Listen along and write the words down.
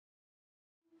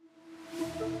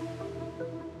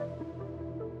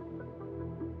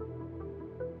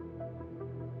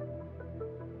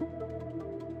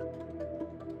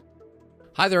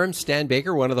Hi there, I'm Stan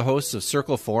Baker, one of the hosts of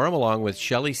Circle Forum, along with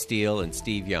Shelley Steele and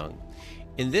Steve Young.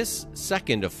 In this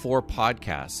second of 4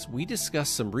 podcasts, we discuss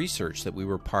some research that we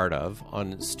were part of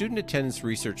on a student attendance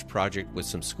research project with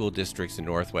some school districts in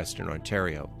northwestern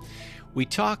Ontario. We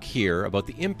talk here about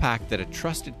the impact that a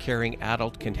trusted, caring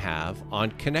adult can have on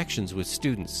connections with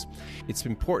students. It's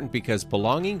important because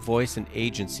belonging, voice, and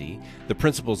agency, the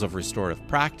principles of restorative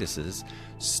practices,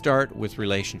 start with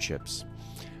relationships.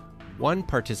 One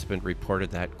participant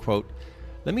reported that, quote,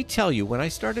 "Let me tell you, when I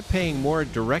started paying more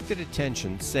directed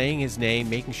attention, saying his name,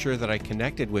 making sure that I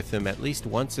connected with him at least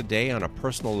once a day on a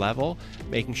personal level,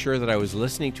 making sure that I was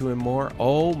listening to him more,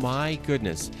 oh my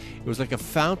goodness, it was like a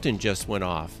fountain just went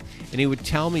off. And he would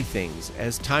tell me things.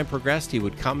 As time progressed, he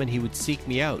would come and he would seek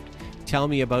me out, tell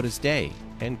me about his day,"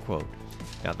 end quote.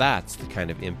 Now that's the kind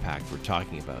of impact we're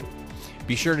talking about.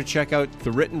 Be sure to check out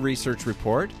the written research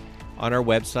report on our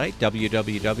website,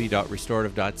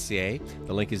 www.restorative.ca.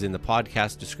 The link is in the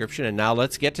podcast description. And now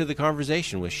let's get to the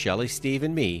conversation with Shelley, Steve,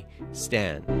 and me,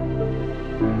 Stan.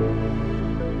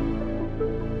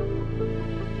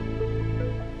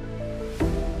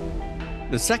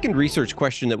 The second research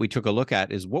question that we took a look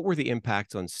at is what were the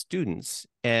impacts on students?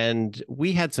 And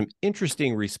we had some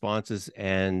interesting responses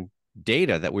and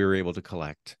data that we were able to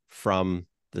collect from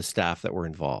the staff that were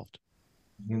involved.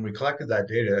 When we collected that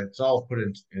data, it's all put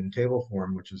in table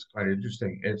form, which is quite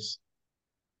interesting.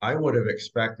 I would have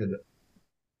expected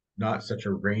not such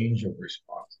a range of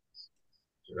responses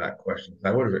to that question. I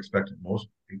would have expected most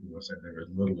people would say there was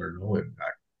little or no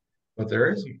impact. But there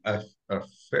is a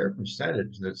fair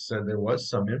percentage that said there was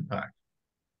some impact.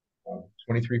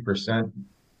 23%,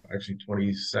 actually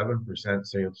 27%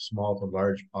 say a small to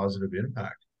large positive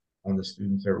impact on the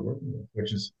students they're working with,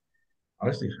 which is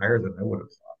honestly higher than I would have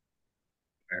thought.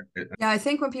 Yeah, I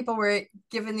think when people were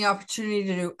given the opportunity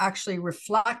to actually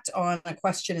reflect on a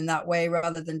question in that way,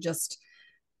 rather than just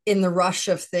in the rush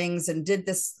of things and did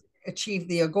this achieve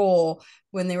the goal,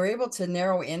 when they were able to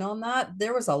narrow in on that,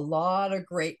 there was a lot of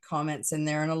great comments in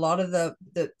there, and a lot of the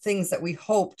things that we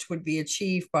hoped would be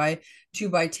achieved by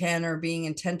 2x10 or being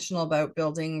intentional about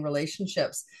building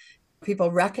relationships.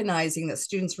 People recognizing that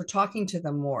students were talking to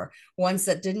them more. Ones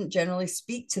that didn't generally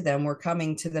speak to them were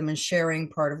coming to them and sharing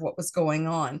part of what was going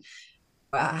on.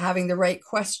 Having the right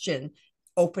question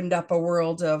opened up a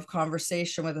world of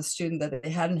conversation with a student that they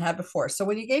hadn't had before. So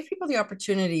when you gave people the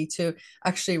opportunity to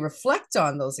actually reflect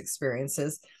on those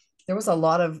experiences, there was a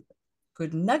lot of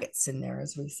good nuggets in there,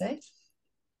 as we say.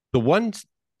 The one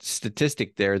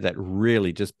statistic there that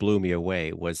really just blew me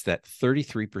away was that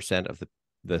 33% of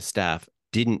the staff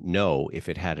didn't know if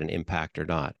it had an impact or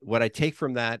not. What I take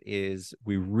from that is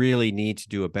we really need to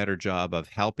do a better job of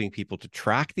helping people to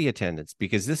track the attendance,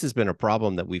 because this has been a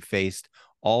problem that we've faced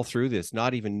all through this,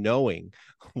 not even knowing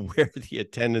where the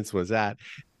attendance was at.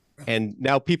 And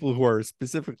now people who are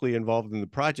specifically involved in the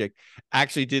project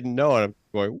actually didn't know. And I'm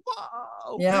going,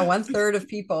 whoa. Yeah, 1/3 of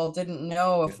people didn't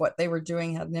know if what they were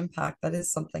doing had an impact. That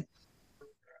is something.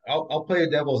 I'll play a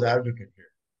devil's advocate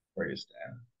here for you,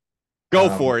 Stan. Go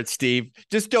for it, Steve.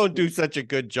 Just don't do such a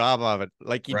good job of it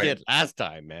like you Right. did last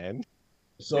time, man.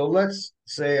 So let's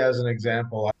say, as an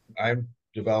example, I've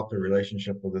developed a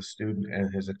relationship with a student and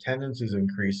his attendance is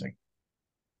increasing,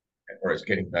 or it's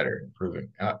getting better,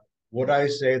 improving. Would I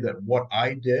say that what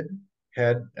I did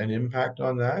had an impact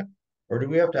on that? Or do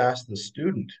we have to ask the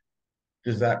student,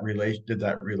 did that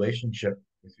relationship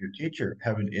with your teacher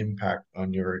have an impact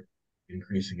on your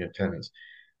increasing attendance?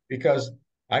 Because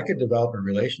I could develop a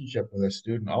relationship with a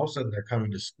student, all of a sudden they're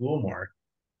coming to school more,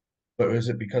 but is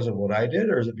it because of what I did,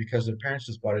 or is it because their parents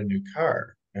just bought a new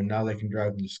car and now they can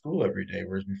drive them to school every day,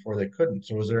 whereas before they couldn't?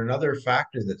 So is there another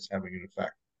factor that's having an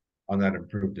effect on that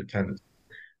improved attendance?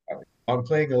 I'm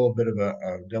playing a little bit of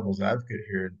a devil's advocate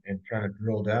here and trying to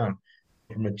drill down.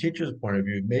 From a teacher's point of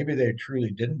view, maybe they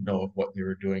truly didn't know if what they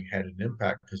were doing had an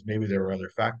impact because maybe there were other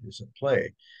factors at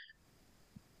play.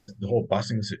 The whole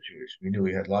busing situation. We knew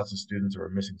we had lots of students who were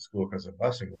missing school because of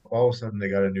busing. All of a sudden, they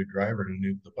got a new driver and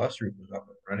knew the bus route was up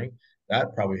and running.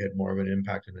 That probably had more of an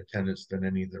impact on attendance than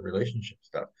any of the relationship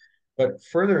stuff. But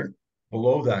further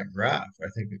below that graph, I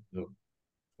think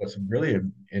what's really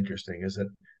interesting is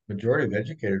that majority of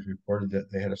educators reported that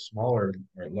they had a smaller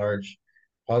or large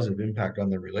positive impact on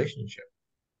their relationship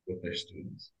with their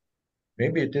students.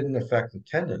 Maybe it didn't affect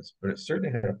attendance, but it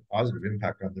certainly had a positive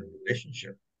impact on their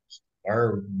relationship.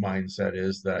 Our mindset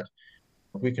is that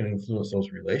if we can influence those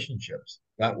relationships,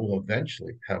 that will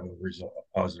eventually have a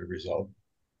positive result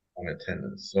on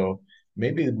attendance. So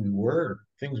maybe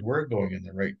things were going in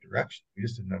the right direction. We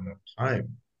just didn't have enough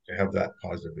time to have that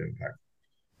positive impact.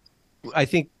 I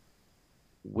think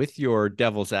with your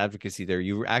devil's advocacy there,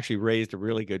 you actually raised a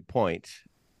really good point,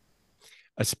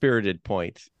 a spirited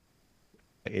point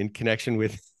in connection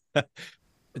with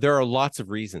there are lots of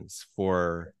reasons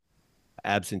for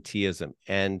absenteeism.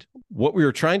 And what we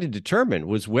were trying to determine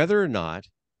was whether or not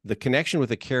the connection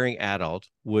with a caring adult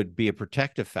would be a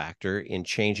protective factor in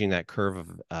changing that curve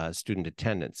of student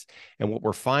attendance. And what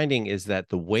we're finding is that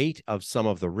the weight of some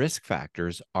of the risk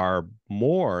factors are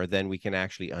more than we can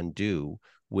actually undo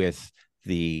with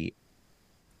the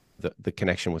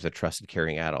connection with a trusted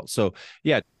caring adult. So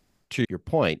yeah, to your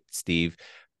point, Steve,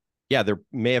 yeah, there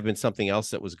may have been something else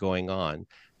that was going on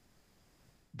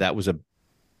that was a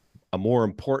more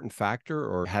important factor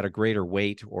or had a greater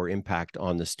weight or impact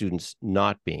on the students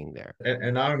not being there.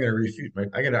 And now I'm going to refute I'm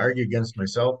going to argue against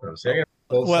myself now. Say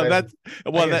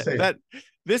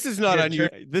this is not unusual.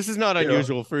 This is not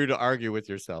unusual for you to argue with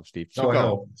yourself, Steve. So I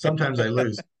know. Sometimes I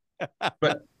lose.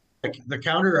 But the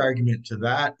counter argument to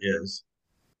that is,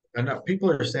 and people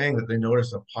are saying that they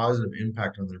notice a positive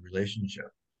impact on their relationship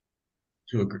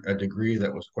to a degree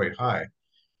that was quite high.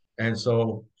 And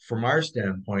so from our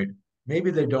standpoint, maybe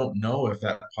they don't know if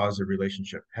that positive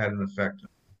relationship had an effect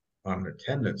on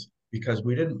attendance because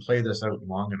we didn't play this out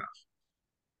long enough.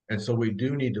 And so we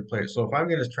do need to play it. So if I'm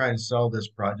going to try and sell this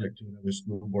project to another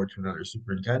school board, to another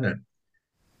superintendent,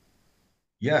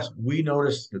 yes, we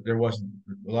noticed that there wasn't,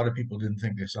 a lot of people didn't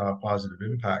think they saw a positive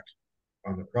impact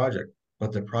on the project,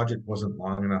 but the project wasn't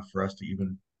long enough for us to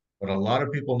even, but a lot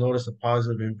of people noticed a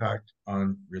positive impact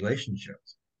on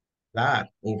relationships. That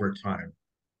over time,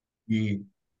 we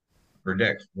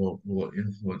predict will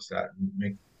influence that and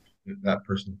make that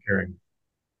person a caring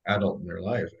adult in their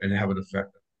life and have an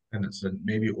effect on attendance and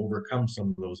maybe overcome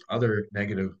some of those other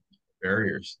negative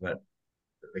barriers that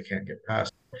they can't get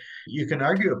past. You can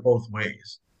argue it both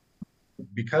ways.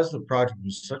 Because the project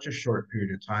was such a short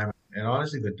period of time, and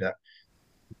honestly,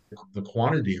 the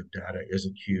quantity of data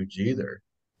isn't huge either.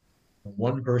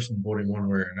 One person voting one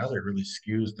way or another really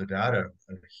skews the data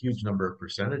a huge number of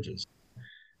percentages.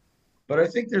 But I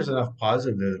think there's enough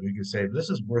positive there that we can say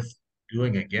this is worth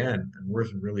doing again and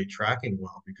worth really tracking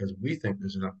well because we think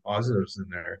there's enough positives in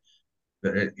there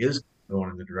that it is going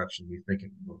in the direction we think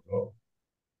it will go.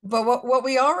 But what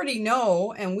we already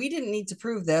know, and we didn't need to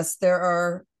prove this, there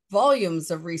are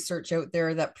volumes of research out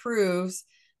there that proves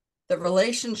that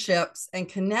relationships and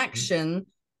connection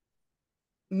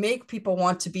make people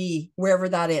want to be wherever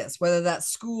that is, whether that's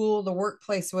school, the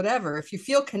workplace, whatever. If you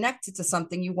feel connected to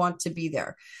something, you want to be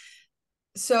there.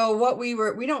 So what we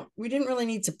didn't really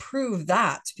need to prove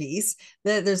that piece.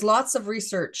 There's lots of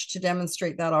research to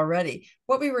demonstrate that already.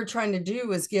 What we were trying to do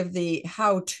was give the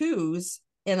how-tos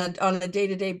on a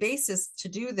day-to-day basis to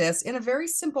do this in a very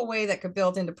simple way that could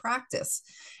build into practice,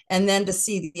 and then to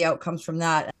see the outcomes from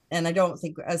that. And I don't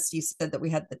think, as Steve said, that we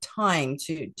had the time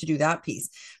to do that piece,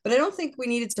 but I don't think we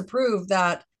needed to prove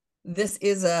that this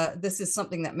is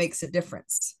something that makes a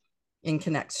difference in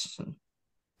connection.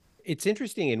 It's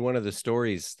interesting, in one of the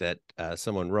stories that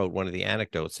someone wrote, one of the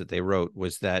anecdotes that they wrote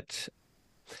was that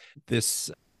this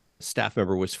staff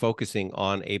member was focusing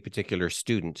on a particular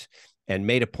student and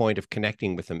made a point of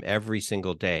connecting with them every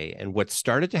single day. And what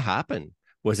started to happen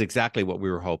was exactly what we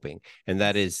were hoping. And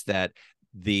that is that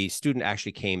the student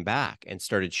actually came back and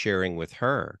started sharing with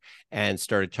her and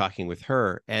started talking with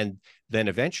her. And then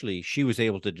eventually she was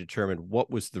able to determine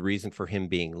what was the reason for him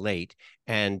being late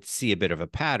and see a bit of a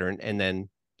pattern and then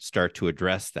start to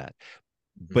address that.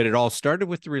 But it all started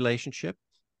with the relationship,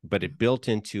 but it built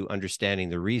into understanding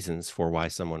the reasons for why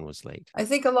someone was late. I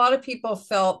think a lot of people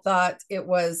felt that it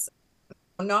was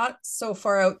not so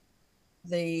far out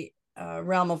the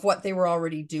realm of what they were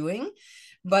already doing,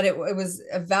 but it was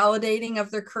a validating of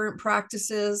their current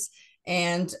practices.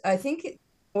 And I think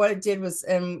what it did was,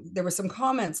 and there were some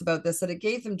comments about this, that it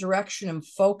gave them direction and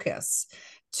focus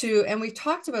to, and we've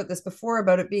talked about this before,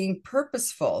 about it being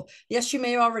purposeful. Yes, you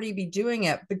may already be doing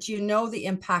it, but you know the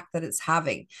impact that it's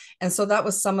having. And so that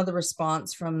was some of the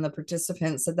response from the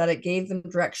participants, that it gave them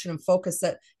direction and focus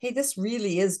that, hey, this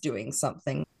really is doing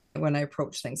something when I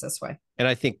approach things this way. And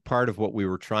I think part of what we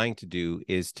were trying to do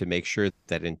is to make sure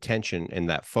that intention and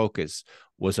that focus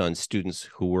was on students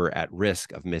who were at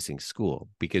risk of missing school,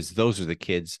 because those are the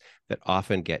kids that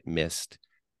often get missed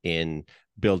in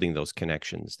building those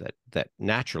connections that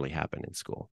naturally happen in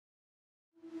school.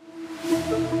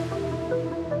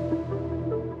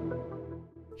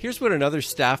 Here's what another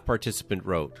staff participant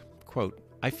wrote, quote,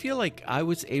 "I feel like I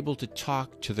was able to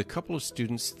talk to the couple of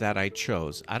students that I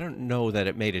chose. I don't know that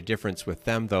it made a difference with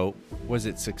them, though. Was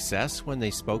it success when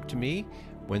they spoke to me,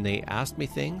 when they asked me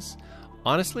things?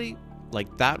 Honestly,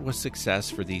 like that was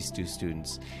success for these two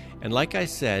students. And like I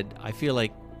said, I feel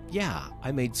like yeah,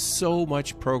 I made so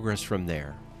much progress from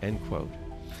there, end quote.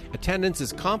 Attendance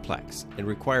is complex and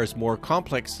requires more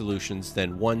complex solutions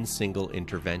than one single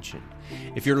intervention.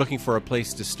 If you're looking for a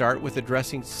place to start with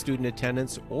addressing student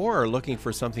attendance or looking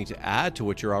for something to add to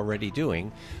what you're already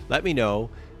doing, let me know,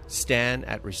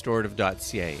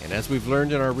 stan@restorative.ca. And as we've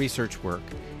learned in our research work,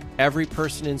 every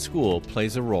person in school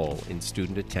plays a role in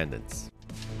student attendance.